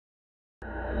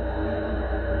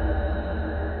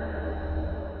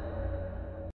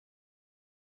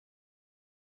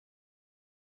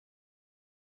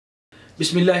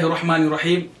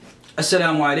Bismillahirrahmanirrahim.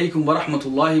 Assalamu alaikum wa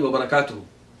rahmatullahi wa barakatuh.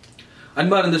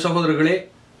 அன்பார்ந்த சகோதரர்களே,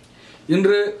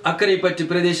 இன்று அக்கரைப்பற்று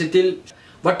பிரதேசத்தில்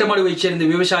வட்டமடுவைச் சேர்ந்த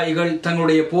விவசாயிகள்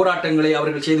தங்களுடைய போராட்டங்களை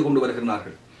அவர்கள் செய்து கொண்டு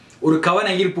வருகிறார்கள். ஒரு கவன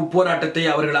ஈர்ப்பு போராட்டத்தை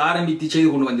அவர்கள் ஆரம்பித்து செய்து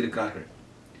கொண்டு வந்திருக்கிறார்கள்.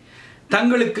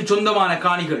 தங்களுக்கு சொந்தமான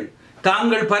காணிகள்,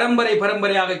 தாங்கள்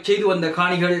பரம்பரையாக செய்து வந்த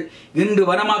காணிகள் இன்று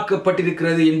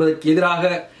வனமாக்கப்பட்டிருக்கிறது என்பதற்கு எதிராக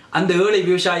அந்த ஏழை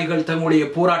விவசாயிகள் தங்களுடைய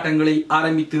போராட்டங்களை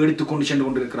ஆரம்பித்து எடுத்துக்கொண்டு சென்று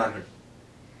கொண்டிருக்கிறார்கள்.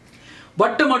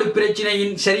 வட்டமடு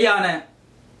பிரச்சினையின் சரியான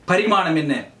பரிமாணம்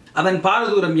என்ன, அதன்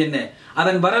பாரதூரம் என்ன,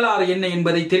 அதன் வரலாறு என்ன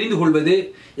என்பதை தெரிந்து கொள்வது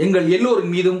எங்கள்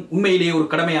எல்லோரின் மீதும் உண்மையிலேயே ஒரு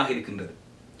கடமையாக இருக்கின்றது.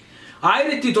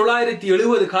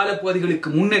 1970 காலப்பகுதிகளுக்கு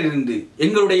முன்னர் இருந்து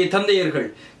எங்களுடைய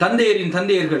தந்தையரின்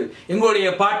தந்தையர்கள், எங்களுடைய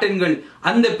பாட்டன்கள்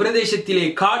அந்த பிரதேசத்திலே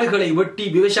காடுகளை வெட்டி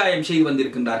விவசாயம் செய்து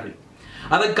வந்திருக்கின்றார்கள்.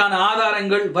 அதற்கான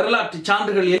ஆதாரங்கள், வரலாற்று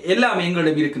சான்றுகள் எல்லாம்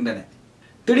எங்களிடம் இருக்கின்றன.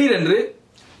 திடீரென்று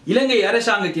இலங்கை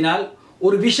அரசாங்கத்தினால்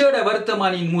ஒரு விசேட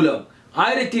வர்த்தமானியின் மூலம்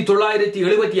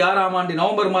 1976 ஆண்டு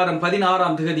நவம்பர் மாதம்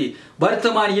 16ஆம் தேதி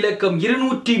வர்த்தமானி இலக்கம்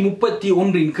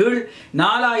 231 கீழ்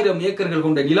 4000 ஏக்கர்கள்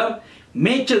கொண்ட நிலம்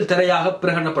மேய்ச்சல் தரையாக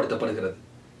பிரகடனப்படுத்தப்படுகிறது.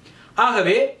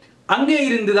 ஆகவே அங்கே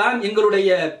இருந்துதான் எங்களுடைய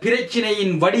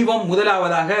பிரச்சினையின் வடிவம்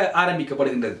முதலாவதாக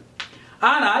ஆரம்பிக்கப்படுகின்றது.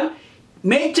 ஆனால்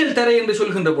மேய்ச்சல் தரை என்று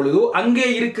சொல்கின்ற பொழுது அங்கே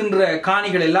இருக்கின்ற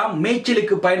காணிகள் எல்லாம்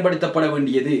மேய்ச்சலுக்கு பயன்படுத்தப்பட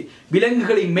வேண்டியது,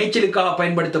 விலங்குகளின் மேய்ச்சலுக்காக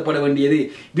பயன்படுத்தப்பட வேண்டியது,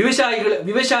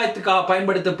 விவசாயத்துக்காக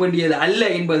பயன்படுத்த வேண்டியது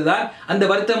அல்ல என்பதுதான் அந்த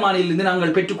வர்த்தமானியிலிருந்து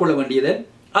நாங்கள் பெற்றுக்கொள்ள வேண்டியது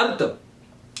அர்த்தம்.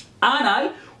 ஆனால்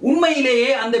உண்மையிலேயே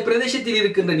அந்த பிரதேசத்தில்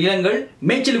இருக்கின்ற நிலங்கள்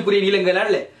மேய்ச்சலுக்குரிய நிலங்கள்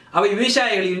அல்ல, அவை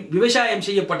விவசாயம்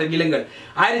செய்யப்பட்ட நிலங்கள்.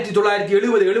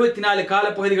 1970-74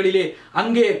 காலப்பகுதிகளிலே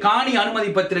அங்கே காணி அனுமதி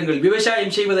பத்திரங்கள்,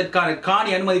 விவசாயம் செய்வதற்கான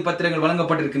காணி அனுமதி பத்திரங்கள்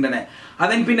வழங்கப்பட்டிருக்கின்றன.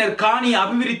 அதன் பின்னர் காணி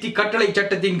அபிவிருத்தி கட்டளை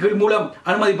சட்டத்தின் கீழ் மூலம்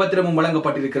அனுமதி பத்திரமும்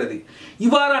வழங்கப்பட்டிருக்கிறது.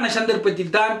 இவ்வாறான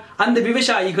சந்தர்ப்பத்தில் தான் அந்த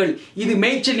விவசாயிகள் இது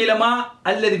மேய்ச்சல் நிலமா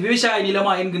அல்லது விவசாய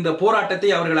நிலமா என்கின்ற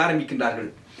போராட்டத்தை அவர்கள் ஆரம்பிக்கின்றார்கள்.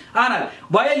 ஆனால்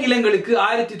வயல் நிலங்களுக்கு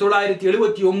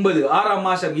 1979 6ஆம்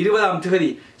மாதம் 20ஆம் தேதி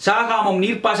சாகாமம்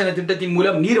நீர்ப்பாசன திட்டத்தின்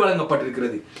மூலம் நீர்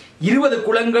வழங்கப்பட்டிருக்கிறது. 20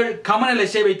 குளங்கள் கமநல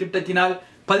சேவை திட்டத்தினால்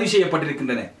பதிவு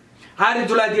செய்யப்பட்டிருக்கின்றன.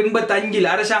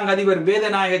 1985 அரசாங்க அதிபர்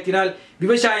வேதநாயகத்தினால்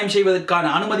விவசாயம் செய்வதற்கான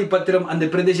அனுமதி பத்திரம் அந்த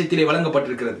பிரதேசத்திலே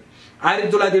வழங்கப்பட்டிருக்கிறது.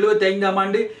 1975ஆம்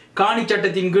ஆண்டு காணி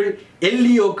சட்டத்தின் கீழ்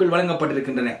எல்லியோக்கள்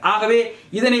வழங்கப்பட்டிருக்கின்றன. ஆகவே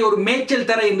இதனை ஒரு மேய்ச்சல்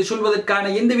தரை என்று சொல்வதற்கான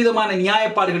எந்த விதமான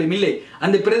நியாயப்பாடுகளும் இல்லை.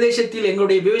 அந்த பிரதேசத்தில்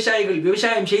எங்களுடைய விவசாயிகள்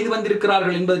விவசாயம் செய்து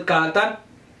வந்திருக்கிறார்கள் என்பதற்காகத்தான்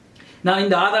நான்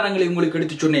இந்த ஆதாரங்களை உங்களுக்கு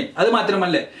எடுத்து சொன்னேன். அது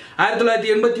மாத்திரமல்ல,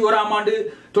 1981ஆம் ஆண்டு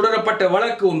தொடரப்பட்ட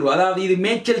வழக்கு ஒன்று, அதாவது இது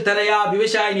மேய்ச்சல் தரையா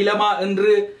விவசாய நிலமா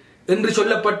என்று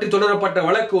சொல்லப்பட்டு தொடரப்பட்ட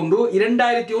வழக்கு ஒன்று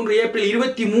 2001 ஏப்ரல்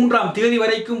 23ஆம் தேதி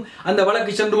வரைக்கும் அந்த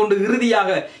வழக்கு சென்று கொண்டு இறுதியாக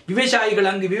விவசாயிகள்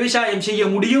அங்கு விவசாயம் செய்ய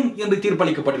முடியும் என்று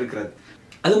தீர்ப்பளிக்கப்பட்டிருக்கிறது.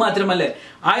 அது மாத்திரமல்ல,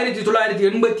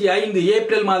 1985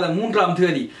 ஏப்ரல் மாதம் 3ஆம்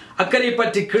தேதி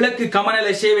அக்கரைப்பற்று கிழக்கு கமநல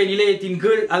சேவை நிலையத்தின்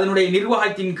கீழ், அதனுடைய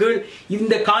நிர்வாகத்தின் கீழ்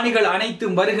இந்த காணிகள்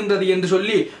அனைத்தும் வருகின்றது என்று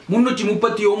சொல்லி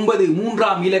 339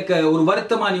 3ஆம் இலக்க ஒரு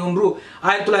வர்த்தமானி ஒன்று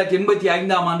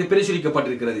 1985ஆம் ஆண்டு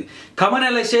பிரசுரிக்கப்பட்டிருக்கிறது.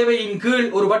 கமநல சேவையின் கீழ்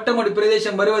ஒரு வட்டமடு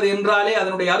பிரதேசம் வருவது என்றாலே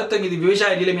அதனுடைய அர்த்தம் இது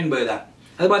விவசாய நிலம் என்பதுதான்.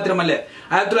 அது மாத்திரமல்ல,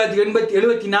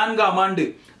 1974ஆம் ஆண்டு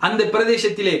அந்த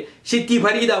பிரதேசத்திலே சித்தி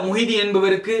பரீதா முஹிதீன்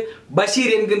என்பவருக்கு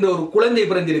பஷீர் என்கின்ற ஒரு குழந்தை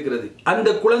பிறந்திருக்கிறது. அந்த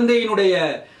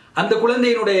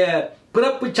குழந்தையினுடைய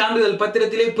பிறப்பு சான்றிதழ்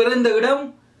பத்திரத்திலே பிறந்த இடம்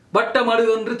வட்டமடு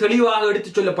என்று தெளிவாக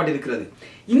எடுத்துச் சொல்லப்பட்டிருக்கிறது.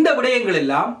 இந்த விடயங்கள்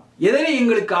எல்லாம் எதனை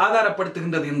எங்களுக்கு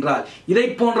ஆதாரப்படுத்துகின்றது என்றால், இதை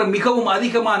போன்ற மிகவும்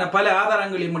அதிகமான பல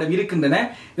ஆதாரங்கள் நம்மிடம் இருக்கின்றன.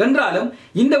 என்றாலும்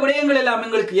இந்த விடயங்கள் எல்லாம்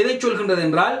எங்களுக்கு எதை சொல்கின்றது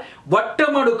என்றால்,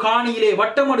 வட்டமடு காணியிலே,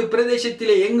 வட்டமடு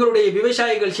பிரதேசத்திலே எங்களுடைய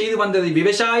விவசாயிகள் செய்து வந்தது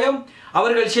விவசாயம்,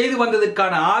 அவர்கள் செய்து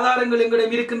வந்ததற்கான ஆதாரங்கள்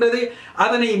எங்களிடம் இருக்கின்றது.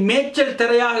 அதனை மேய்ச்சல்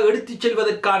தரையாக எடுத்துச்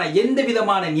செல்வதற்கான எந்த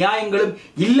விதமான நியாயங்களும்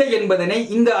இல்லை என்பதனை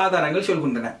இந்த ஆதாரங்கள்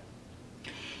சொல்கின்றன.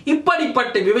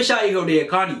 இப்படிப்பட்ட விவசாயிகளுடைய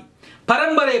காணி,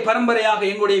 பரம்பரையாக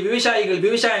எங்களுடைய விவசாயிகள்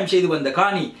விவசாயம் செய்து வந்த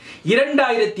காணி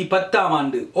 2010ஆம்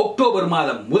ஆண்டு அக்டோபர்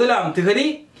மாதம் 1ஆம் தேதி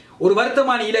ஒரு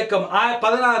வர்த்தமானி இலக்கம்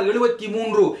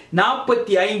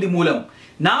 1673/45 மூலம்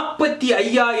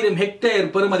 45,000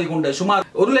 ஹெக்டேர் பெறுமதி கொண்ட சுமார்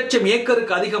 1,00,000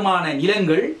 ஏக்கருக்கு அதிகமான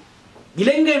நிலங்கள்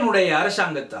இலங்கையினுடைய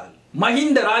அரசாங்கத்தால்,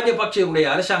 மஹிந்த ராஜபக்சேவுடைய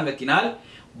அரசாங்கத்தினால்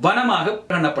வனமாக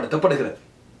பிரகடனப்படுத்தப்படுகிறது.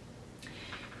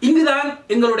 இங்குதான்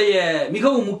எங்களுடைய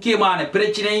மிகவும் முக்கியமான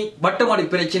பிரச்சினை, வட்டமடு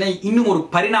பிரச்சினை இன்னும் ஒரு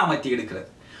பரிணாமத்தை எடுக்கிறது.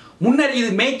 முன்னர் இது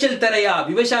மேய்ச்சல் தரையா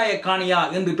விவசாய காணியா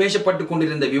என்று பேசப்பட்டுக்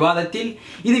கொண்டிருந்த விவாதத்தில்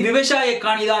இது விவசாய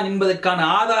காணிதான் என்பதற்கான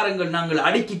ஆதாரங்கள் நாங்கள்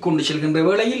அடுக்கிக் கொண்டு செல்கின்ற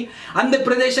வேளையில் அந்த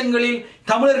பிரதேசங்களில்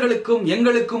தமிழர்களுக்கும்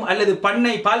எங்களுக்கும் அல்லது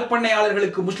பால்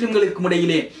பண்ணையாளர்களுக்கும் முஸ்லிம்களுக்கும்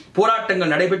இடையிலே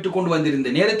போராட்டங்கள் நடைபெற்றுக் கொண்டு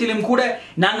வந்திருந்த நேரத்திலும் கூட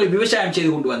நாங்கள் விவசாயம்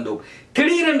செய்து கொண்டு வந்தோம்.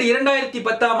 திடீரென்று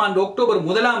 2010 அக்டோபர்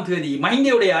 1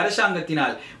 மஹிந்தவுடைய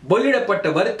அரசாங்கத்தினால் வெளியிடப்பட்ட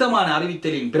வருத்தமான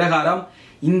அறிவித்தலின் பிரகாரம்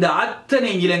இந்த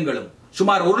அத்தனை நிலங்களும்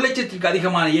சுமார் 1 லட்சத்திற்கு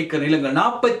அதிகமான ஏக்கர் நிலங்கள்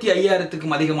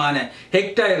 45,000க்கும் அதிகமான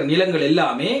ஹெக்டேர் நிலங்கள்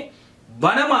எல்லாமே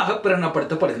வனமாக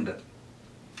பிரகடனப்படுத்தப்படுகின்றது.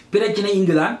 பிரச்சனை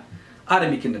இங்குதான்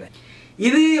ஆரம்பிக்கின்றன.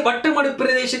 இது வட்டமடு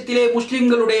பிரதேசத்திலே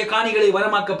முஸ்லிம்களுடைய காணிகளை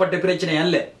வனமாக்கப்பட்ட பிரச்சனை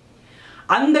அல்ல.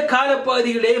 அந்த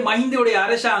காலப்பகுதியிலே மஹிந்தவுடைய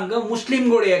அரசாங்கம்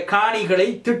முஸ்லிம்களுடைய காணிகளை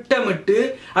திட்டமிட்டு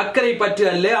அக்கரைப்பற்று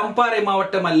அல்ல, அம்பாறை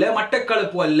மாவட்டம் அல்ல,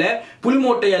 மட்டக்களப்பு அல்ல,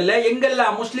 புல்மோட்டை அல்ல,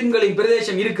 எங்கெல்லாம் முஸ்லிம்களின்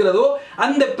பிரதேசம் இருக்கிறதோ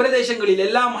அந்த பிரதேசங்களில்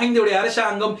எல்லாம் மஹிந்தவுடைய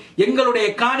அரசாங்கம் எங்களுடைய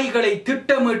காணிகளை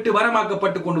திட்டமிட்டு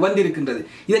வனமாக்கப்பட்டு கொண்டு வந்திருக்கின்றது.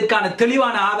 இதற்கான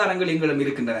தெளிவான ஆதாரங்கள் எங்களிடம்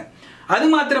இருக்கின்றன. அது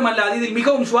மாத்திரமல்ல, இதில்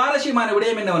மிகவும் சுவாரஸ்யமான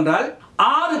விடயம் என்னவென்றால்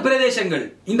 6 பிரதேசங்கள்,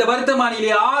 இந்த வர்த்தமானிலே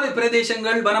 6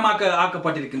 பிரதேசங்கள் வனமாக்க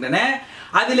ஆக்கப்பட்டிருக்கின்றன.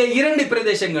 அதிலே 2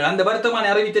 பிரதேசங்கள் அந்த வர்த்தமான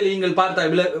அறிவித்தலில் நீங்கள் பார்த்தால்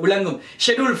விளங்கும்.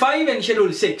 ஷெட்யூல் 5 and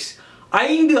ஷெட்யூல் 6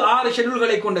 5-6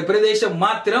 ஷெட்யூல்களை கொண்ட பிரதேசம்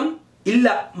மாத்திரம் இல்ல,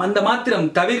 அந்த மாத்திரம்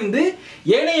தவிர்த்து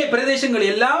ஏனைய பிரதேசங்கள்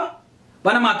எல்லாம்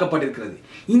வனமாக்கப்பட்டிருக்கிறது.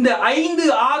 இந்த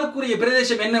 5-6க்குரிய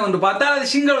பிரதேசம் என்னவென்று பார்த்தால்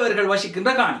அது சிங்களவர்கள்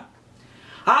வசிக்கின்ற காணி.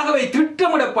 ஆகவே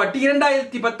திட்டமிடப்பட்டு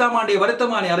 2010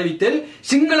 வருத்தமான அறிவித்தல்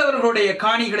சிங்களவர்களுடைய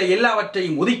காணிகளை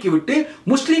எல்லாவற்றையும் ஒதுக்கிவிட்டு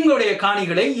முஸ்லிம்களுடைய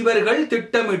காணிகளை இவர்கள்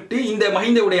திட்டமிட்டு இந்த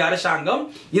மஹிந்தவுடைய அரசாங்கம்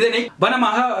இதனை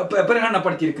வனமாக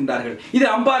பிரகடனப்படுத்தி இருக்கின்றார்கள். இது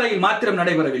அம்பாறையில் மாத்திரம்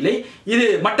நடைபெறவில்லை, இது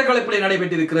மட்டக்களப்பிலே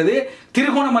நடைபெற்றிருக்கிறது,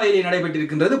 திருகோணமலையிலே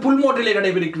நடைபெற்றிருக்கின்றது, புல்மோட்டிலே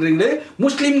நடைபெற்றிருக்கிறது.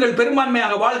 முஸ்லிம்கள்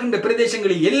பெரும்பான்மையாக வாழ்கின்ற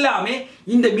பிரதேசங்களில் எல்லாமே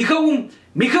இந்த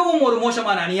மிகவும் ஒரு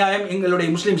மோசமான அநியாயம் எங்களுடைய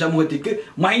முஸ்லிம் சமூகத்திற்கு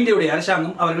மஹிந்தவுடைய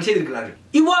அரசாங்கம் அவர்கள் செய்திருக்கிறார்கள்.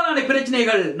 இவ்வாறான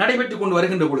பிரச்சனைகள் நடைபெற்றுக் கொண்டு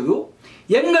வருகின்ற பொழுது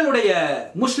எங்களுடைய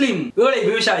முஸ்லிம் ஏழை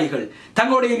விவசாயிகள்,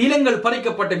 தங்களுடைய நிலங்கள்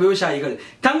பறிக்கப்பட்ட விவசாயிகள்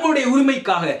தங்களுடைய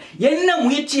உரிமைக்காக என்ன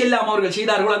முயற்சி எல்லாம் அவர்கள்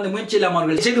செய்தார்களோ அந்த முயற்சி எல்லாம்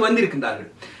அவர்கள் செய்து வந்திருக்கின்றார்கள்.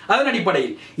 அதன்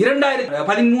அடிப்படையில்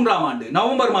 2013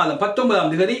 நவம்பர்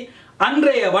 19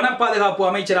 அன்றைய வன பாதுகாப்பு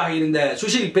அமைச்சராக இருந்த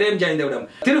சுஷில் பிரேம்ஜயந்தவிடம்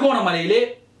திருகோணமலையிலே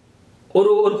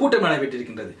ஒரு கூட்டம்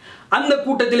நடைபெற்றிருக்கின்றது. அந்த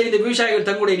கூட்டத்தில் இந்த விவசாயிகள்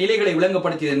தங்களுடைய நிலைகளை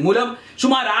விளங்கப்படுத்தியதன் மூலம்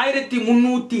சுமார்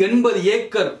 1380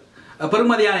 ஏக்கர்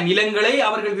பெருமதியான நிலங்களை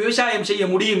அவர்கள் விவசாயம் செய்ய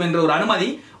முடியும் என்ற ஒரு அனுமதி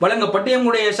வழங்கப்பட்டு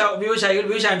எங்களுடைய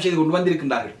விவசாயிகள் விவசாயம் செய்து கொண்டு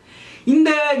வந்திருக்கின்றார்கள்.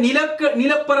 இந்த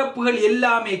நிலப்பரப்புகள்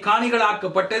எல்லாமே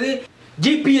காணிகளாக்கப்பட்டது.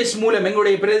 GPS மூலம்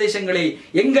எங்களுடைய பிரதேசங்களை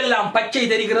எங்கெல்லாம் பச்சை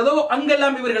தெரிகிறதோ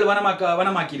அங்கெல்லாம் இவர்கள்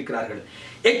வனமாக்கி இருக்கிறார்கள்.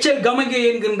 எச்எல் கமகே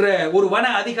என்கின்ற ஒரு வன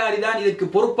அதிகாரி தான் இதற்கு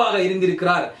பொறுப்பாக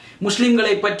இருந்திருக்கிறார்.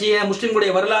 முஸ்லிம்களை பற்றிய,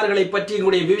 முஸ்லிம்களுடைய வரலாறுகளை பற்றி,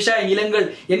 எங்களுடைய விவசாய நிலங்கள்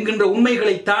என்கின்ற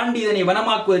உண்மைகளை தாண்டி இதனை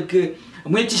வனமாக்குவதற்கு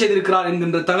முயற்சி செய்திருக்கிறார்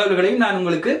என்கின்ற தகவல்களையும் நான்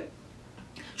உங்களுக்கு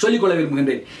சொல்லிக்கொள்ள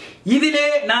விரும்புகின்றேன். இதிலே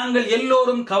நாங்கள்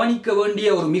எல்லோரும் கவனிக்க வேண்டிய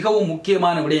ஒரு மிகவும்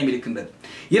முக்கியமான விடயம் இருக்கின்றது.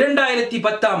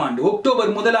 2010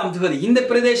 அக்டோபர் 1 இந்த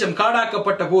பிரதேசம்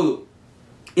காடாக்கப்பட்ட போது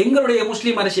எங்களுடைய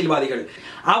முஸ்லிம் அரசியல்வாதிகள்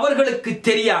அவர்களுக்கு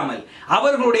தெரியாமல்,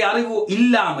 அவர்களுடைய அறிவு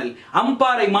இல்லாமல்,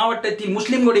 அம்பாறை மாவட்டத்தில்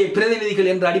முஸ்லிம்களுடைய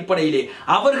பிரதிநிதிகள் என்ற அடிப்படையிலே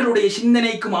அவர்களுடைய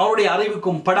சிந்தனைக்கும் அவருடைய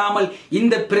அறிவுக்கும் படாமல்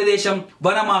இந்த பிரதேசம்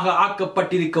வனமாக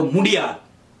ஆக்கப்பட்டிருக்க முடியாது.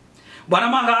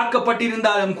 வனமாக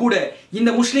ஆக்கப்பட்டிருந்தாலும் கூட இந்த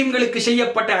முஸ்லிம்களுக்கு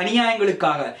செய்யப்பட்ட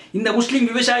அநியாயங்களுக்காக, இந்த முஸ்லிம்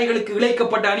விவசாயிகளுக்கு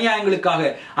இழைக்கப்பட்ட அநியாயங்களுக்காக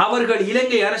அவர்கள்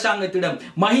இலங்கை அரசாங்கத்திடம்,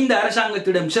 மஹிந்த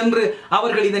அரசாங்கத்திடம் சென்று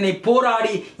அவர்கள் இதனை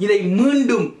போராடி இதை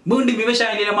மீண்டும்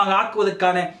விவசாய நிலமாக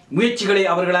ஆக்குவதற்கான முயற்சிகளை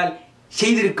அவர்களால்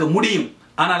செய்திருக்க முடியும்.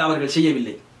 ஆனால் அவர்கள்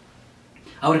செய்யவில்லை.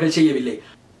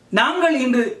 நாங்கள்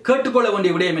இன்று கேட்டுக்கொள்ள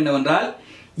வேண்டிய விடயம் என்னவென்றால்,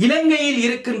 இலங்கையில்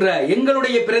இருக்கின்ற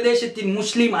எங்களுடைய பிரதேசத்தின்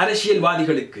முஸ்லிம்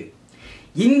அரசியல்வாதிகளுக்கு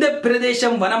இந்த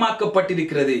பிரதேசம்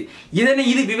வனமாக்கப்பட்டிருக்கிறது,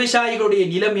 இது விவசாயிகளுடைய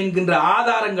நிலம் என்கின்ற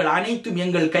ஆதாரங்கள் அனைத்தும்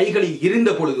எங்கள் கைகளில் இருந்த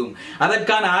பொழுதும்,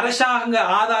 அதற்கான அரசாங்க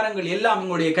ஆதாரங்கள் எல்லாம்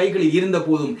எங்களுடைய கைகளில் இருந்த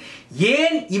போதும்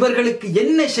ஏன் இவர்களுக்கு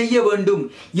என்ன செய்ய வேண்டும்,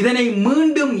 இதனை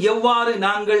மீண்டும் எவ்வாறு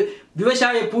நாங்கள்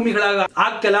விவசாய பூமிகளாக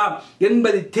ஆக்கலாம்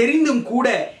என்பது தெரிந்தும் கூட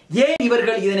ஏன்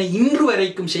இவர்கள் இதனை இன்று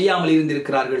வரைக்கும் செய்யாமல்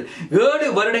இருந்திருக்கிறார்கள்,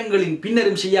 7 வருடங்களின்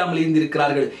பின்னரும் செய்யாமல்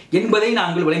இருந்திருக்கிறார்கள் என்பதை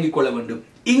நாங்கள் விளங்கிக் கொள்ள வேண்டும்.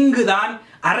 இங்குதான்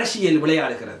அரசியல்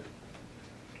விளையாடுகிறது.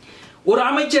 ஒரு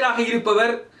அமைச்சராக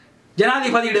இருப்பவர்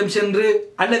ஜனாதிபதியிடம் சென்று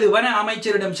அல்லது வன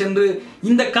அமைச்சரிடம் சென்று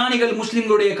இந்த காணிகள்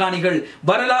முஸ்லிம்களுடைய காணிகள்,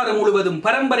 வரலாறு முழுவதும்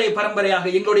பரம்பரையாக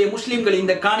எங்களுடைய முஸ்லிம்கள்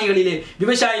இந்த காணிகளிலே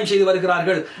விவசாயம் செய்து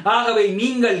வருகிறார்கள், ஆகவே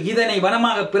நீங்கள் இதனை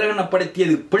வனமாக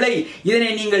பிரகடனப்படுத்தியது பிழை,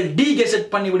 இதனை நீங்கள்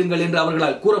டீகெசெட் பண்ணிவிடுங்கள் என்று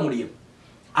அவர்களால் கூற முடியும்.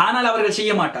 ஆனால் அவர்கள்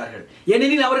செய்ய மாட்டார்கள்.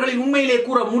 ஏனெனில் அவர்களின் உண்மையிலே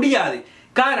கூற முடியாது.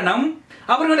 காரணம்,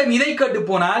 அவர்களிடம் இதை கேட்டு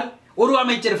போனால் ஒரு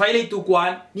அமைச்சர் ஃபைலை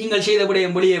தூக்குவான், நீங்கள் செய்த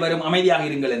விடயம் வெளியே வரும், அமைதியாக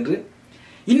இருங்கள் என்று.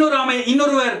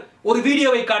 இன்னொருவர் ஒரு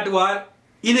வீடியோவை காட்டுவார்,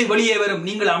 இது வெளியே வரும்,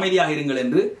 நீங்கள் அமைதியாக இருங்கள்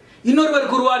என்று.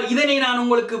 இன்னொருவர் கூறுவார், இதனை நான்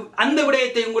உங்களுக்கு அந்த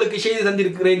விடயத்தை உங்களுக்கு செய்து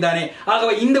தந்திருக்கிறேன் தானே,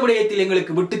 ஆகவே இந்த விடயத்தில்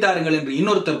எங்களுக்கு விட்டு தாருங்கள் என்று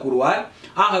இன்னொருத்தர் கூறுவார்.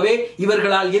 ஆகவே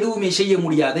இவர்களால் எதுவுமே செய்ய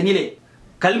முடியாத நிலை.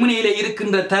 கல்முனையிலே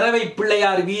இருக்கின்ற தரவை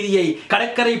பிள்ளையார் வீதியை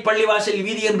கடற்கரை பள்ளிவாசல்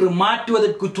வீதி என்று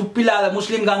மாற்றுவதற்கு துப்பில்லாத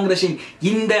முஸ்லிம் காங்கிரசின்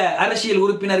இந்த அரசியல்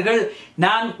உறுப்பினர்கள்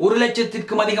நான்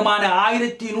 1,00,000க்கும் அதிகமான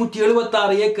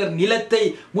 1176 ஏக்கர் நிலத்தை,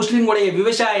 முஸ்லிம்களுடைய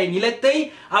விவசாய நிலத்தை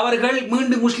அவர்கள்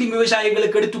மீண்டும் முஸ்லிம்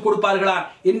விவசாயிகளுக்கு எடுத்துக் கொடுப்பார்களா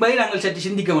என்பதை நாங்கள் சற்று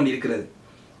சிந்திக்க வேண்டியிருக்கிறது.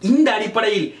 இந்த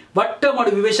அடிப்படையில்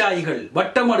வட்டமடு விவசாயிகள்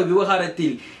வட்டமடு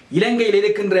விவகாரத்தில் இலங்கையில்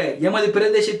இருக்கின்ற எமது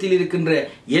பிரதேசத்தில் இருக்கின்ற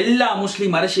எல்லா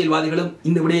முஸ்லிம் அரசியல்வாதிகளும்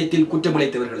இந்த விடயத்தில்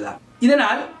குற்றமிழைத்தவர்கள் தான்.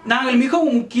 இதனால் நாங்கள்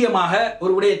மிகவும் முக்கியமாக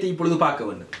ஒரு விடயத்தை இப்பொழுது பார்க்க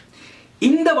வேண்டும்.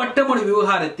 இந்த வட்டமடு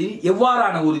விவகாரத்தில்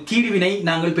எவ்வாறான ஒரு தீர்வினை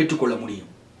நாங்கள் பெற்றுக்கொள்ள முடியும்?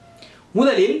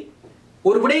 முதலில்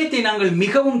ஒரு விடயத்தை நாங்கள்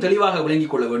மிகவும் தெளிவாக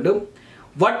விளங்கிக் கொள்ள வேண்டும்.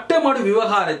 வட்டமடு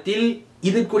விவகாரத்தில்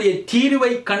இதற்குரிய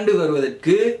தீர்வை கண்டு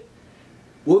வருவதற்கு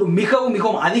ஒரு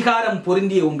மிகவும் அதிகாரம்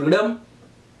பொருந்திய ஒன்றிடம்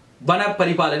வன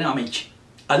பரிபாலன அமைச்சு,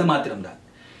 அது மாத்திரம்தான்.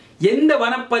 எந்த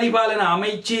வனப்பரிபாலன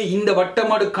அமைச்சு இந்த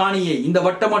வட்டமடு காணியை, இந்த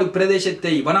வட்டமடு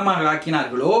பிரதேசத்தை வனமாக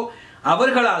ஆக்கினார்களோ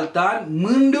அவர்களால் தான்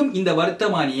மீண்டும் இந்த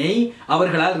வர்த்தமானியை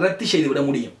அவர்களால் ரத்து செய்துவிட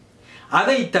முடியும்.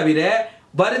 அதை தவிர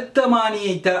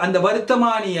அந்த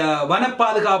வர்த்தமானிய வன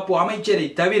பாதுகாப்பு அமைச்சரை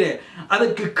தவிர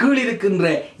அதற்கு கீழ் இருக்கின்ற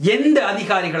எந்த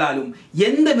அதிகாரிகளாலும்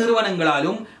எந்த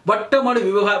நிறுவனங்களாலும் வட்டமடு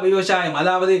விவசாயம்,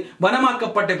 அதாவது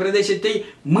வனமாக்கப்பட்ட பிரதேசத்தை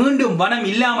மீண்டும் வனம்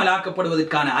இல்லாமல்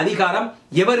ஆக்கப்படுவதற்கான அதிகாரம்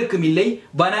எவருக்கும் இல்லை,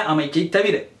 வன அமைச்சை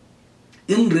தவிர.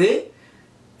 இன்று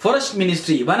ஃபாரஸ்ட்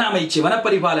மினிஸ்ட்ரி, வன அமைச்சு,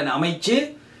 வனப்பரிபாலன அமைச்சு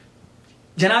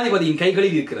ஜனாதிபதியின்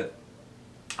கைகளில் இருக்கிறது.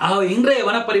 இன்றைய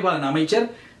வனப்பரிபாலன அமைச்சர்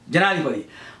ஜனாதிபதி.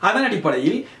 அதன்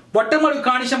அடிப்படையில் வட்டமடு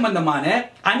காணி சம்பந்தமான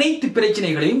அனைத்து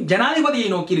பிரச்சனைகளையும் ஜனாதிபதியை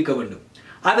நோக்கி இருக்க வேண்டும்.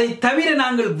 அதை தவிர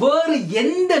நாங்கள் வேறு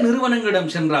எந்த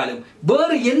நிறுவனங்களிடம் சென்றாலும்,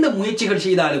 வேறு எந்த முயற்சிகள்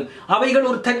செய்தாலும் அவைகள்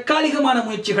ஒரு தற்காலிகமான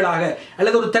முயற்சிகளாக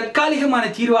அல்லது ஒரு தற்காலிகமான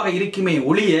தீர்வாக இருக்குமே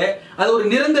ஒழிய அது ஒரு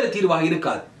நிரந்தர தீர்வாக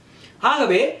இருக்காது.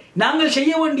 ஆகவே நாங்கள்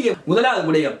செய்ய வேண்டிய முதலாவது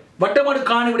விடயம், வட்டமடு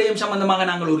காணி விடயம் சம்பந்தமாக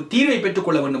நாங்கள் ஒரு தீர்வை பெற்றுக்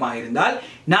கொள்ள வேண்டுமாக இருந்தால்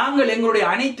நாங்கள் எங்களுடைய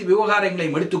அனைத்து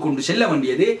விவகாரங்களையும் எடுத்துக்கொண்டு செல்ல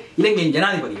வேண்டியது இலங்கையின்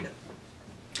ஜனாதிபதியிடம்.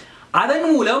 அதன்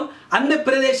மூலம் அந்த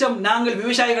பிரதேசம், நாங்கள்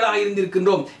விவசாயிகளாக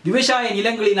இருந்திருக்கின்றோம், விவசாய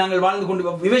நிலங்களில் நாங்கள் வாழ்ந்து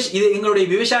கொண்டு இது எங்களுடைய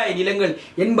விவசாய நிலங்கள்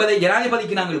என்பதை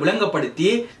ஜனாதிபதிக்கு நாங்கள் விளங்கப்படுத்தி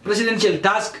பிரசிடென்சியல்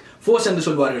டாஸ்க் போர்ஸ் என்று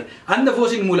சொல்வார்கள், அந்த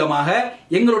போர்ஸின் மூலமாக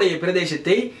எங்களுடைய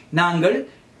பிரதேசத்தை நாங்கள்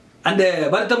அந்த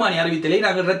வர்த்தமானி அறிவித்தலை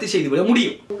நாங்கள் ரத்து செய்துவிட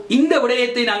முடியும். இந்த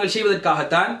விடயத்தை நாங்கள்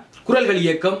செய்வதற்காகத்தான் குரல்கள்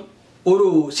இயக்கம் ஒரு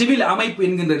சிவில் அமைப்பு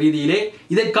என்கின்ற ரீதியிலே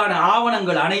இதற்கான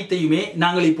ஆவணங்கள் அனைத்தையுமே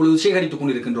நாங்கள் இப்பொழுது சேகரித்துக்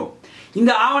கொண்டிருக்கின்றோம்.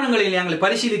 இந்த ஆவணங்களை நாங்கள்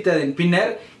பரிசீலித்ததன்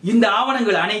பின்னர் இந்த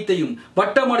ஆவணங்கள் அனைத்தையும்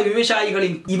வட்டமடு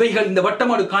விவசாயிகளின் இவைகள், இந்த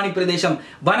வட்டமடு காணி பிரதேசம்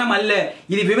வனம் அல்ல,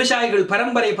 இது விவசாயிகள்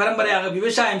பரம்பரையாக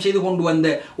விவசாயம் செய்து கொண்டு வந்த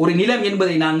ஒரு நிலம்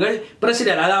என்பதை நாங்கள்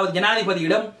பிரசிடென்ட், அதாவது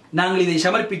ஜனாதிபதியிடம் நாங்கள் இதை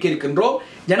சமர்ப்பிக்க இருக்கின்றோம்.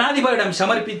 ஜனாதிபதியிடம்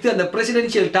சமர்ப்பித்து அந்த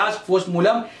பிரசிடென்சியல் டாஸ்க் போர்ஸ்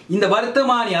மூலம் இந்த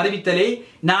வர்த்தமானி அறிவித்தலை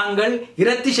நாங்கள்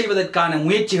இரத்து செய்வதற்கான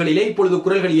முயற்சிகளிலே இப்பொழுது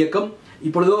குரல்கள் இயக்கம்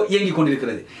இப்பொழுது இயங்கிக்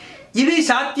கொண்டிருக்கிறது. இது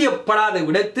சாத்தியப்படாத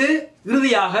விடத்து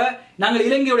இறுதியாக நாங்கள்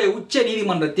இலங்கையுடைய உச்ச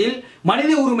நீதிமன்றத்தில்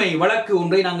மனித உரிமை வழக்கு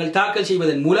ஒன்றை நாங்கள் தாக்கல்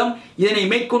செய்வதன் மூலம் இதனை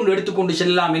மேற்கொண்டு எடுத்துக்கொண்டு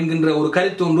செல்லலாம் என்கின்ற ஒரு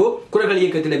கருத்து ஒன்று குரல்கள்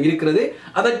இயக்கத்திடம் இருக்கிறது.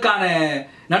 அதற்கான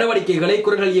நடவடிக்கைகளை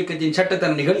குரல்கள் இயக்கத்தின்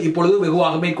சட்டத்தரணிகள் இப்பொழுது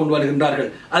வெகுவாக மேற்கொண்டு வருகின்றார்கள்.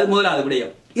 அது முதலாவது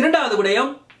விடயம். இரண்டாவது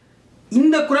விடயம்,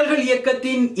 இந்த குரல்கள்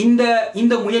இயக்கத்தின்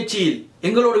இந்த முயற்சியில்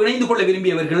எங்களோடு இணைந்து கொள்ள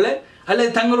விரும்பியவர்கள் அல்லது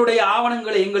தங்களுடைய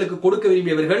ஆவணங்களை எங்களுக்கு கொடுக்க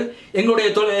விரும்பியவர்கள்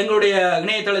எங்களுடைய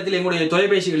இணையதளத்தில் எங்களுடைய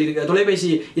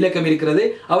தொலைபேசி இலக்கம் இருக்கிறது.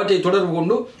 அவற்றை தொடர்பு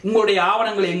கொண்டு உங்களுடைய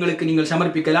ஆவணங்களை எங்களுக்கு நீங்கள்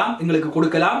சமர்ப்பிக்கலாம், எங்களுக்கு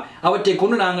கொடுக்கலாம். அவற்றை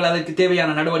கொண்டு நாங்கள் அதற்கு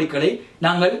தேவையான நடவடிக்கைகளை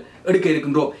நாங்கள் எடுக்க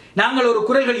இருக்கின்றோம். நாங்கள் ஒரு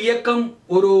குரல்கள் இயக்கம்,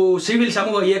 ஒரு சிவில்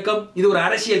சமூக இயக்கம், இது ஒரு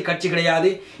அரசியல் கட்சி கிடையாது.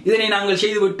 இதனை நாங்கள்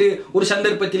செய்துவிட்டு ஒரு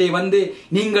சந்தர்ப்பத்திலே வந்து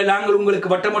நாங்கள்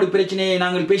உங்களுக்கு வட்டமடு பிரச்சனையை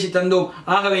நாங்கள் பேசி தந்தோம்,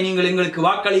 ஆகவே நீங்கள் எங்களுக்கு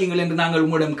வாக்களியுங்கள் என்று நாங்கள்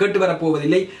உங்களிடம் கேட்டு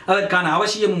வரப்போவதில்லை. அதற்கான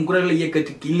அவசியமும் குரல்கள்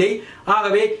இயக்கத்துக்கு இல்லை.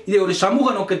 ஆகவே இதை ஒரு சமூக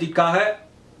நோக்கத்திற்காக,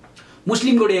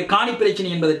 முஸ்லிம்களுடைய காணி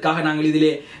பிரச்சனை என்பதற்காக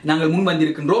நாங்கள் முன்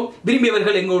வந்திருக்கின்றோம்.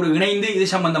 விரும்பியவர்கள் எங்களோடு இணைந்து இது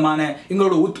சம்பந்தமான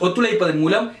எங்களோடு ஒத்துழைப்பதன்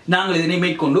மூலம் நாங்கள் இதனை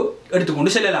மேற்கொண்டு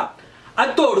எடுத்துக்கொண்டு செல்லலாம்.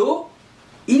 அத்தோடு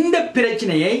இந்த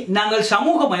பிரச்சனையை நாங்கள்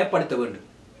சமூகமயப்படுத்த வேண்டும்.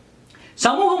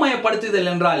 சமூகமயப்படுத்துதல்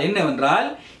என்றால் என்னவென்றால்,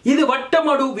 இது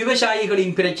வட்டமடு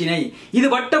விவசாயிகளின் பிரச்சனை, இது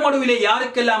வட்டமடுவிலே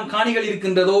யாருக்கெல்லாம் காணிகள்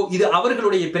இருக்கின்றதோ இது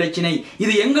அவர்களுடைய பிரச்சனை,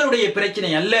 இது எங்களுடைய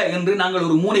பிரச்சனை அல்ல என்று நாங்கள்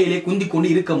ஒரு மூலையிலே குந்திக் கொண்டு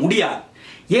இருக்க முடியாது.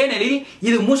 ஏனெனில்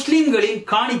இது முஸ்லிம்களின்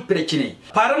காணி பிரச்சினை.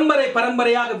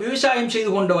 பரம்பரையாக விவசாயம் செய்து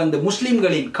கொண்டு வந்த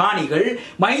முஸ்லிம்களின் காணிகள்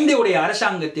மஹிந்தவுடைய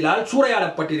அரசாங்கத்தினால்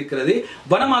சூறையாடப்பட்டிருக்கிறது,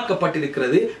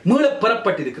 வனமாக்கப்பட்டிருக்கிறது, மீளப்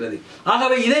பெறப்பட்டிருக்கிறது.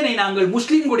 ஆகவே இதனை நாங்கள்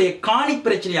முஸ்லிம்களுடைய காணி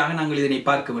பிரச்சனையாக நாங்கள் இதனை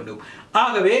பார்க்க வேண்டும்.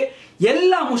 ஆகவே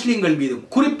எல்லா முஸ்லிம்கள் மீதும்,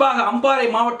 குறிப்பாக அம்பாறை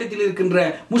மாவட்டத்தில் இருக்கின்ற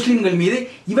முஸ்லிம்கள் மீது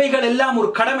இவைகள் எல்லாம் ஒரு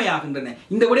கடமையாகின்றன.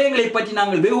 இந்த விடயங்களை பற்றி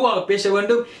நாங்கள் வெகுவாக பேச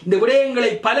வேண்டும். இந்த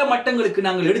விடயங்களை பல மட்டங்களுக்கு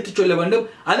நாங்கள் எடுத்துச் சொல்ல வேண்டும்.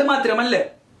 அது மாத்திரமல்ல,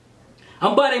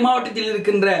 அம்பாறை மாவட்டத்தில்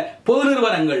இருக்கின்ற பொது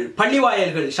நிறுவனங்கள்,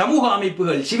 பள்ளிவாயல்கள், சமூக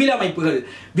அமைப்புகள், சிவில் அமைப்புகள்,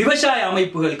 விவசாய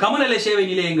அமைப்புகள், கமநல சேவை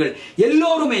நிலையங்கள்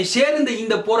எல்லோருமே சேர்ந்து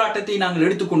இந்த போராட்டத்தை நாங்கள்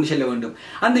எடுத்துக்கொண்டு செல்ல வேண்டும்.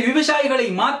 அந்த விவசாயிகளை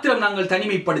மாத்திரம் நாங்கள்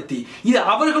தனிமைப்படுத்தி இது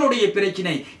அவர்களுடைய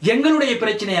பிரச்சனை, எங்களுடைய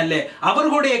பிரச்சனை அல்ல,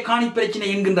 அவர்களுடைய காணி பிரச்சனை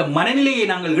என்கின்ற மனநிலையை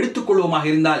நாங்கள் எடுத்துக்கொள்வோமாக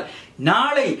இருந்தால்,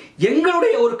 நாளை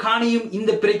எங்களுடைய ஒரு காணியும்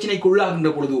இந்த பிரச்சனைக்கு உள்ளாகின்ற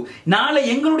பொழுது, நாளை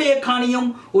எங்களுடைய காணியும்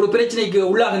ஒரு பிரச்சனைக்கு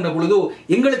உள்ளாகின்ற பொழுது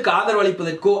எங்களுக்கு ஆதரவு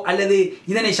அளிப்பதற்கோ அல்லது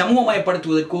இதனை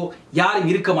சமூகமயப்படுத்துவதற்கோ யாரும்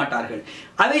இருக்க மாட்டார்கள்.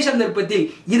 அதே சந்தர்ப்பத்தில்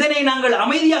இதனை நாங்கள்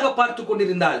அமைதியாக பார்த்துக்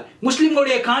கொண்டிருந்தால்,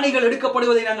 முஸ்லிம்களுடைய காணிகள்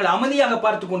எடுக்கப்படுவதை நாங்கள் அமைதியாக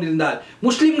பார்த்துக் கொண்டிருந்தால்,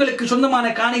 முஸ்லிம்களுக்கு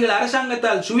சொந்தமான காணிகள்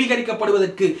அரசாங்கத்தால்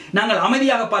சுவீகரிக்கப்படுவதற்கு நாங்கள்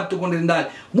அமைதியாக பார்த்துக் கொண்டிருந்தால்,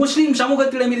 முஸ்லிம்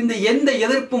சமூகத்திடமிருந்து எந்த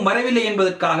எதிர்ப்பும் வரவில்லை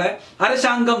என்பதற்காக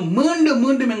அரசாங்கம் மீண்டும்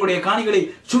மீண்டும் எங்களுடைய காணிகளை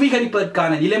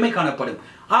சுவீகரிப்பதற்கான நிலைமை காணப்படும்.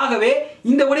 ஆகவே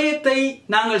இந்த விடயத்தை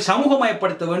நாங்கள்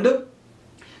சமூகமயப்படுத்த வேண்டும்.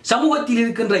 சமூகத்தில்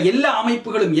இருக்கின்ற எல்லா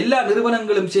அமைப்புகளும் எல்லா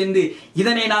நிறுவனங்களும் சேர்ந்து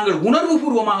இதனை நாங்கள்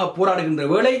உணர்வுபூர்வமாக போராடுகின்ற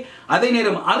வேளை, அதே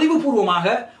நேரம்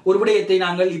அறிவுபூர்வமாக ஒரு விடயத்தை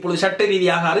நாங்கள் இப்பொழுது சட்ட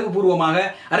ரீதியாக, அறிவுபூர்வமாக,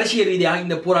 அரசியல் ரீதியாக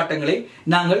இந்த போராட்டங்களை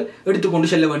நாங்கள்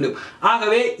எடுத்துக்கொண்டு செல்ல வேண்டும்.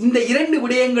 ஆகவே இந்த இரண்டு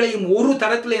விடயங்களையும் ஒரு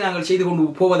தரத்திலே நாங்கள் செய்து கொண்டு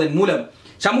போவதன் மூலம்,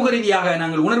 சமூக ரீதியாக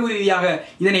நாங்கள் உணர்வு ரீதியாக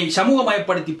இதனை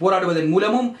சமூகமயப்படுத்தி போராடுவதன்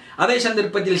மூலமும், அதே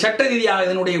சந்தர்ப்பத்தில் சட்ட ரீதியாக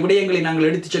இதனுடைய விடயங்களை நாங்கள்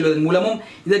எடுத்துச் செல்வதன் மூலமும்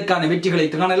இதற்கான வெற்றிகளை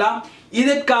காணலாம்.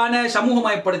 இதற்கான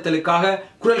சமூகமயப்படுத்தலுக்காக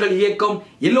குரல்கள் இயக்கம்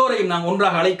எல்லோரையும் நாங்கள்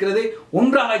ஒன்றாக அழைக்கிறது.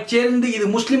 ஒன்றாக சேர்ந்து இது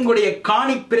முஸ்லிம்களுடைய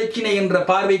காணி பிரச்சினை என்ற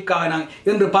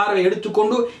பார்வை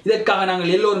எடுத்துக்கொண்டு இதற்காக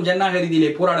நாங்கள் எல்லோரும் ஜனநாயக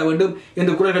ரீதியிலே போராட வேண்டும்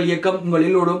என்று குரல்கள் இயக்கம் உங்கள்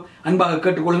எல்லோரும் அன்பாக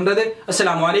கேட்டுக்கொள்கின்றது.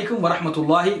 அஸ்ஸலாமு அலைக்கும்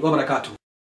வரஹ்மத்துல்லாஹி வபரகாத்துஹு.